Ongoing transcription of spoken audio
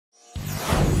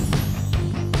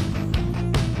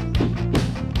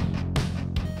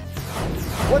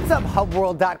What's up,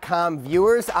 HubWorld.com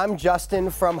viewers? I'm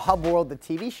Justin from HubWorld, the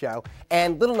TV show.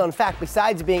 And little known fact,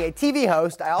 besides being a TV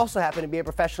host, I also happen to be a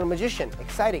professional magician.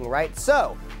 Exciting, right?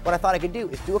 So, what I thought I could do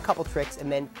is do a couple tricks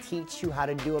and then teach you how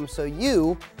to do them so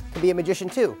you can be a magician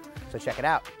too. So check it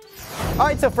out. All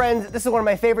right, so friends, this is one of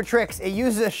my favorite tricks. It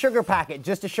uses a sugar packet,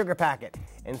 just a sugar packet,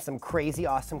 and some crazy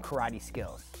awesome karate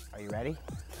skills. Are you ready?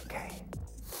 Okay.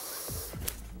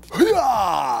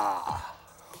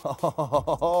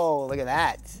 Oh, look at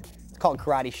that. It's called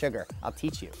karate sugar. I'll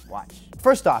teach you. Watch.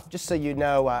 First off, just so you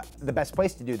know the best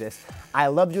place to do this, I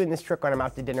love doing this trick when I'm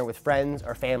out to dinner with friends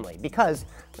or family because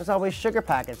there's always sugar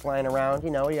packets lying around.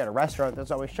 You know, you're at a restaurant, there's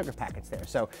always sugar packets there.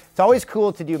 So it's always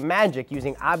cool to do magic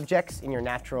using objects in your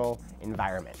natural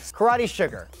environment. Karate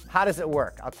sugar, how does it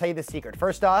work? I'll tell you the secret.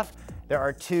 First off, there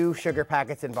are 2 sugar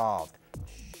packets involved.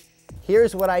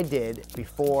 Here's what I did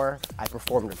before I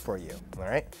performed it for you, all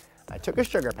right? I took a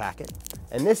sugar packet,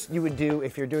 and this you would do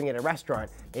if you're doing it at a restaurant.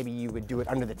 Maybe you would do it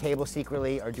under the table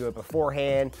secretly, or do it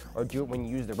beforehand, or do it when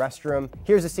you use the restroom.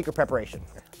 Here's the secret preparation.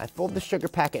 I fold the sugar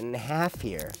packet in half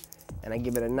here, and I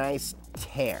give it a nice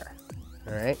tear,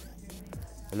 all right?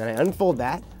 And then I unfold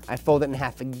that, I fold it in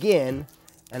half again,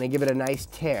 and I give it a nice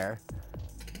tear.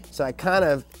 So I kind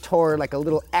of tore like a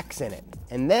little X in it.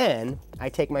 And then I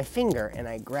take my finger and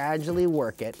I gradually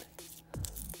work it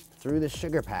through the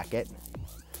sugar packet.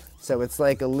 So it's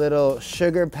like a little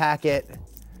sugar packet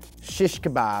shish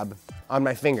kebab on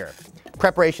my finger.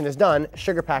 Preparation is done,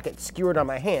 sugar packet skewered on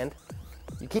my hand.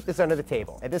 You keep this under the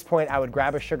table. At this point, I would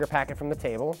grab a sugar packet from the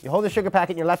table. You hold the sugar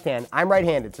packet in your left hand. I'm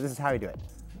right-handed, so this is how you do it,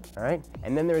 all right?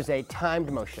 And then there's a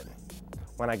timed motion.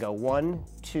 When I go 1,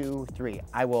 2, 3,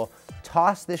 I will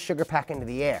toss this sugar packet into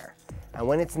the air. And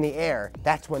when it's in the air,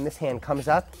 that's when this hand comes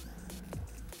up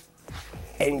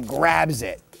and grabs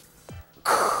it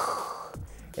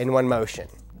in one motion.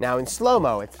 Now in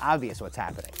slow-mo, it's obvious what's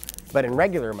happening. But in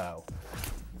regular mo,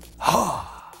 I'll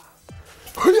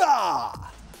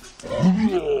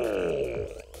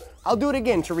do it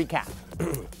again to recap.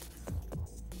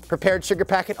 Prepared sugar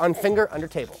packet on finger under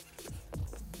table.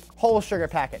 Whole sugar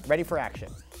packet, ready for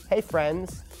action. Hey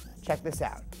friends, check this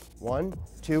out. 1,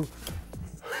 2,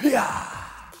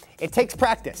 It takes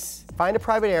practice. Find a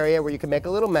private area where you can make a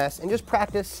little mess and just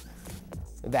practice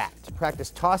that. Practice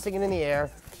tossing it in the air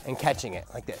and catching it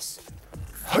like this.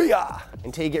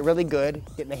 Until you get really good,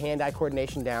 getting the hand-eye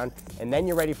coordination down, and then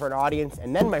you're ready for an audience,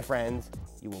 and then, my friends,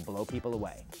 you will blow people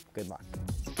away. Good luck.